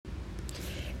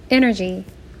Energy.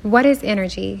 What is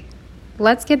energy?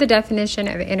 Let's get the definition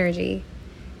of energy.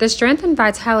 The strength and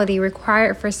vitality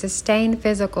required for sustained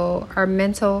physical or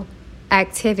mental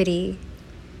activity,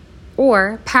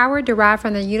 or power derived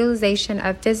from the utilization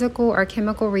of physical or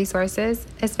chemical resources,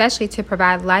 especially to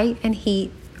provide light and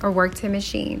heat or work to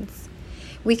machines.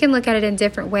 We can look at it in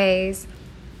different ways,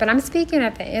 but I'm speaking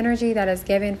of the energy that is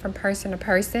given from person to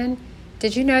person.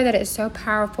 Did you know that it's so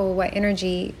powerful what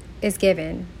energy is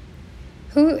given?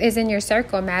 Who is in your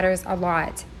circle matters a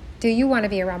lot. Do you want to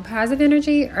be around positive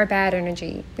energy or bad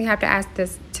energy? We have to ask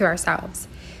this to ourselves.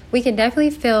 We can definitely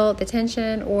feel the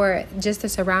tension or just the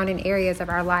surrounding areas of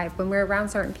our life when we're around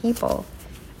certain people.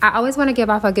 I always want to give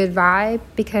off a good vibe,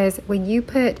 because when you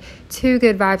put two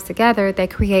good vibes together, they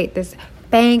create this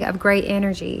bang of great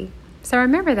energy. So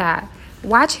remember that.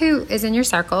 Watch who is in your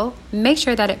circle. Make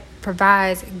sure that it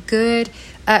provides good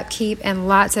upkeep, and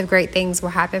lots of great things will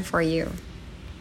happen for you.